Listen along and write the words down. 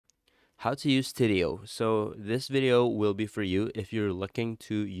how to use Tidio. So this video will be for you if you're looking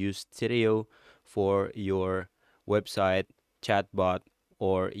to use Tidio for your website, chatbot,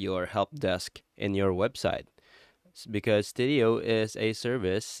 or your help desk in your website. Because Tidio is a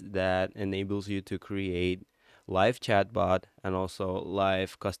service that enables you to create live chatbot and also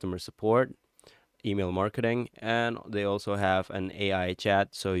live customer support, email marketing, and they also have an AI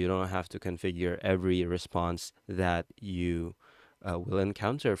chat, so you don't have to configure every response that you will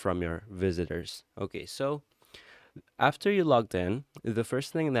encounter from your visitors. Okay, so after you logged in, the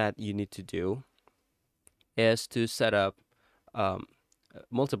first thing that you need to do is to set up um,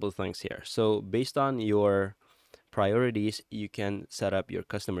 multiple things here. So based on your priorities, you can set up your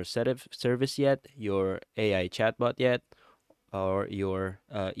customer service yet, your AI chatbot yet, or your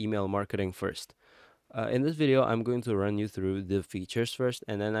email marketing first. In this video, I'm going to run you through the features first,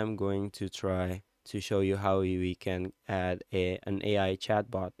 and then I'm going to try to show you how we can add an AI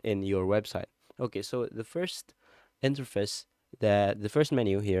chatbot in your website. Okay, so the first interface, the first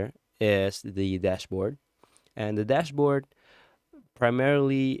menu here is the dashboard, and the dashboard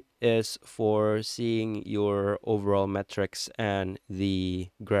primarily is for seeing your overall metrics and the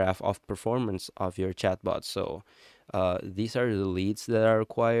graph of performance of your chatbot. So these are the leads that are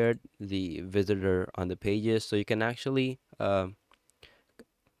required, the visitor on the pages. So you can actually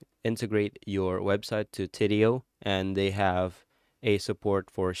integrate your website to Tidio, and they have a support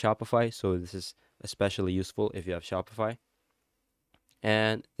for Shopify. So this is especially useful if you have Shopify.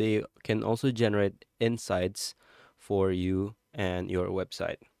 And they can also generate insights for you and your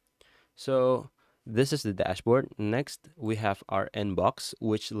website. So this is the dashboard. Next, we have our inbox,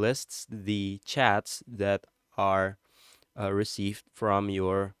 which lists the chats that are received from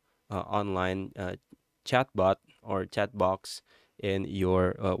your online chatbot or chat box in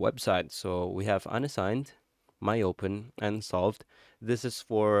your website. So we have unassigned, my open, and solved. This is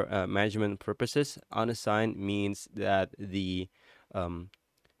for management purposes. Unassigned means that the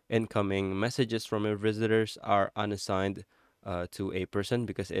incoming messages from your visitors are unassigned to a person,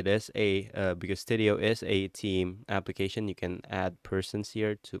 because it is because Tidio is a team application. You can add persons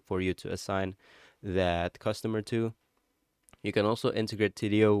here for you to assign that customer to. You can also integrate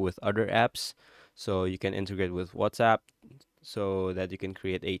Tidio with other apps, so you can integrate with WhatsApp so that you can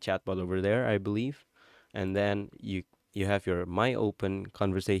create a chatbot over there, I believe. And then you have your my open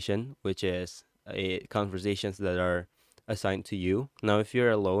conversation, which is conversations that are assigned to you. Now, if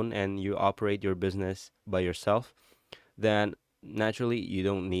you're alone and you operate your business by yourself, then naturally you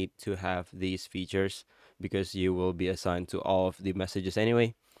don't need to have these features because you will be assigned to all of the messages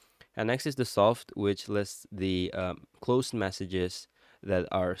anyway. And next is the solved, which lists the closed messages that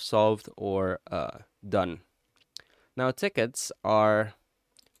are solved or done. Now, tickets are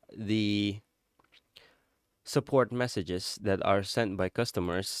the support messages that are sent by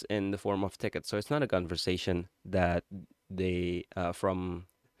customers in the form of tickets. So it's not a conversation that they from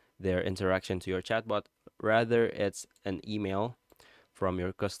their interaction to your chatbot. Rather, it's an email from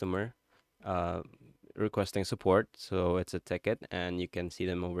your customer requesting support. So it's a ticket, and you can see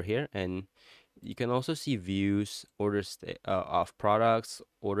them over here. And you can also see views, orders of products,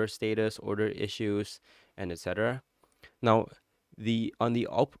 order status, order issues, and etc. Now, on the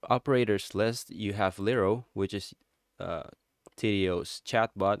operators list, you have Liro, which is Tidio's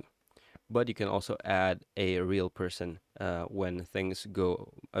chatbot, but you can also add a real person when things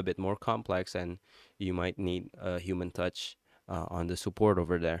go a bit more complex and you might need a human touch on the support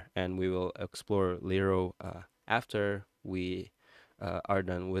over there. And we will explore Liro after we are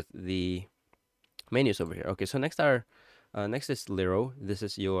done with the menus over here. Okay, so next is Liro. This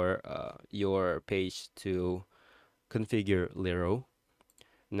is your page to configure Liro.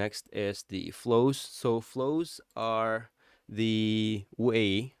 Next is the flows. So flows are the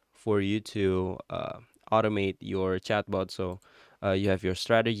way for you to automate your chatbot. So you have your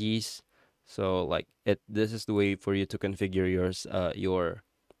strategies. So like this is the way for you to configure your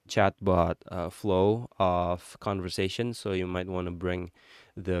chatbot flow of conversation. So you might want to bring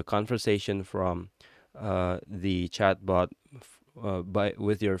the conversation from the chatbot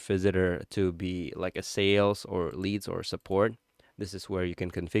with your visitor to be like a sales or leads or support. This is where you can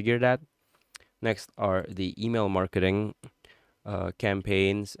configure that. Next are the email marketing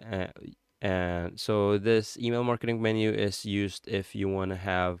campaigns. And so this email marketing menu is used if you want to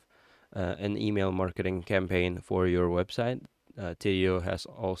have an email marketing campaign for your website. Tidio has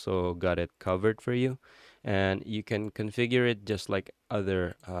also got it covered for you, and you can configure it just like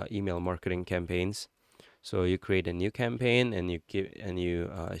other email marketing campaigns. So you create a new campaign, and you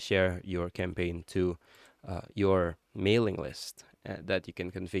share your campaign to your mailing list that you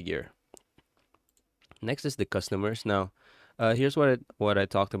can configure. Next is the customers. Now, Here's what I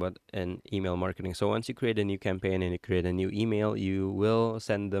talked about in email marketing. So once you create a new campaign and you create a new email, you will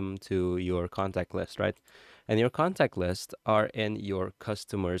send them to your contact list, right? And your contact list are in your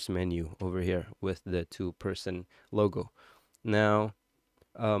customers menu over here with the two-person logo. Now,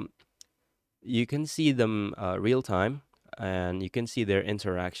 um, you can see them real time, and you can see their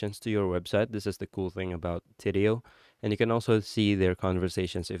interactions to your website. This is the cool thing about Tidio. And you can also see their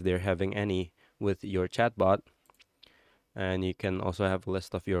conversations if they're having any with your chatbot. And you can also have a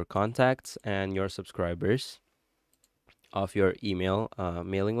list of your contacts and your subscribers of your email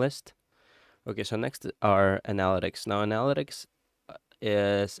mailing list. Okay, so next are analytics. Now, analytics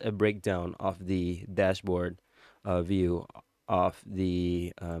is a breakdown of the dashboard view of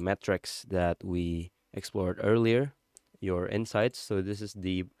the metrics that we explored earlier, your insights. So this is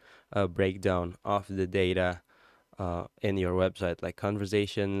the breakdown of the data in your website, like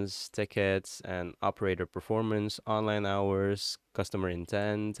conversations, tickets, and operator performance, online hours, customer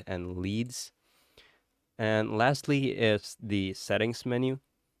intent, and leads. And lastly is the settings menu,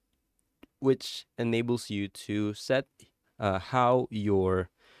 which enables you to set how your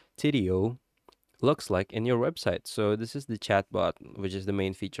Tidio looks like in your website. So this is the chatbot, which is the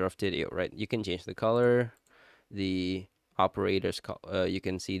main feature of Tidio, right? You can change the color, the you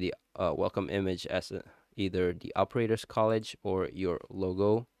can see the welcome image as either the operator's college or your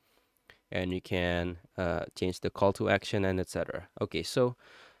logo, and you can change the call to action and etc. Okay, so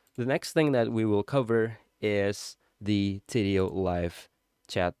the next thing that we will cover is the Tidio Live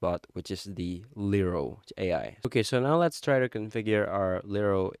chatbot, which is the Liro AI. Okay, so now let's try to configure our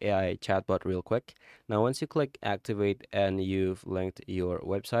Liro AI chatbot real quick. Now, once you click activate and you've linked your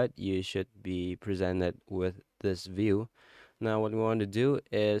website, you should be presented with this view. Now, what we want to do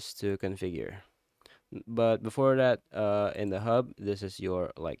is to configure. But before that, in the hub, this is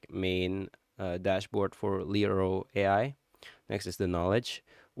your like main dashboard for Liro AI. Next is the knowledge,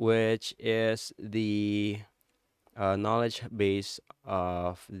 which is the knowledge base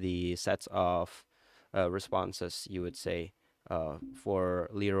of the sets of responses, you would say, for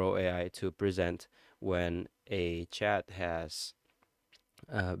Liro AI to present when a chat has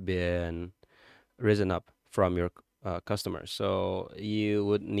been risen up from your customers. So you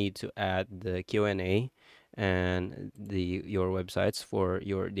would need to add the Q&A and your websites for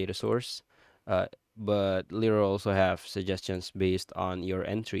your data source. But Liro also have suggestions based on your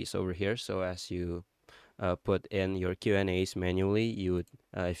entries over here. So as you put in your Q&As manually, you would,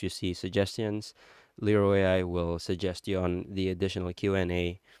 if you see suggestions, Liro AI will suggest you on the additional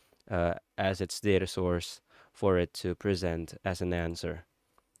Q&A as its data source for it to present as an answer.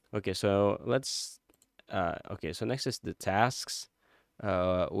 Okay, so so next is the tasks,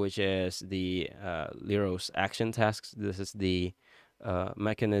 which is the Liro's action tasks. This is the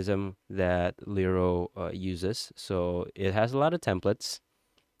mechanism that Liro uses. So it has a lot of templates.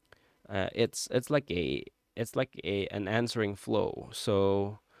 It's like an answering flow.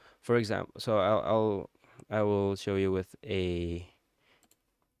 So, for example, so I will show you with a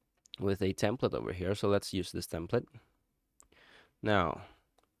template over here. So let's use this template now.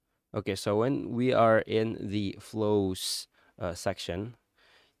 Okay, so when we are in the flows section,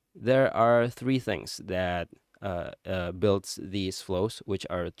 there are three things that builds these flows, which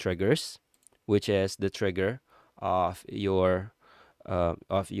are triggers, which is the trigger of your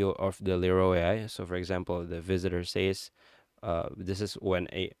of the Liro AI. So, for example, the visitor says, this is when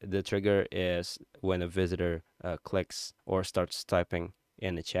the trigger is when a visitor clicks or starts typing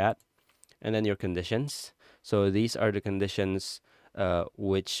in the chat, and then your conditions. So these are the conditions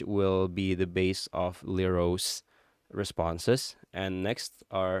which will be the base of Liro's responses. And next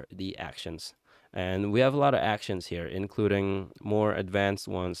are the actions. And we have a lot of actions here, including more advanced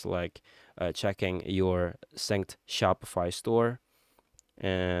ones like checking your synced Shopify store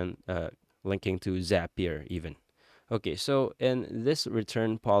and linking to Zapier even. Okay, so in this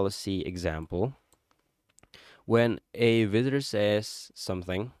return policy example, when a visitor says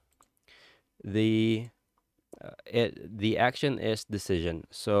something, the action is decision.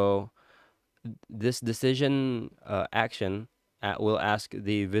 So this decision action will ask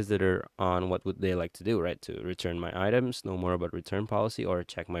the visitor on what would they like to do, right? To return my items, know more about return policy, or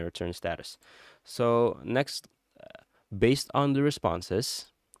check my return status. So next, based on the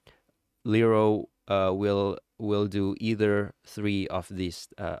responses, Liro will do either three of these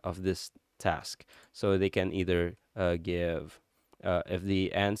of this task. So they can either give if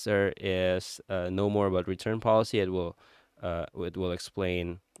the answer is know more about return policy, it will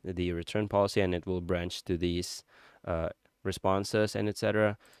explain the return policy, and it will branch to these responses and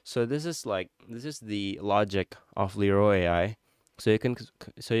etc. So this is the logic of Liro AI. So you can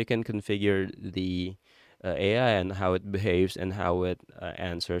configure the AI and how it behaves and how it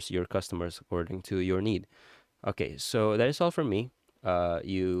answers your customers according to your need. Okay, so that is all from me.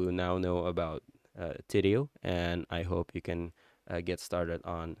 You now know about Tidio, and I hope you can get started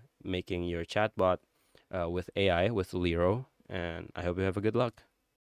on making your chatbot with AI with Lero. And I hope you have a good luck.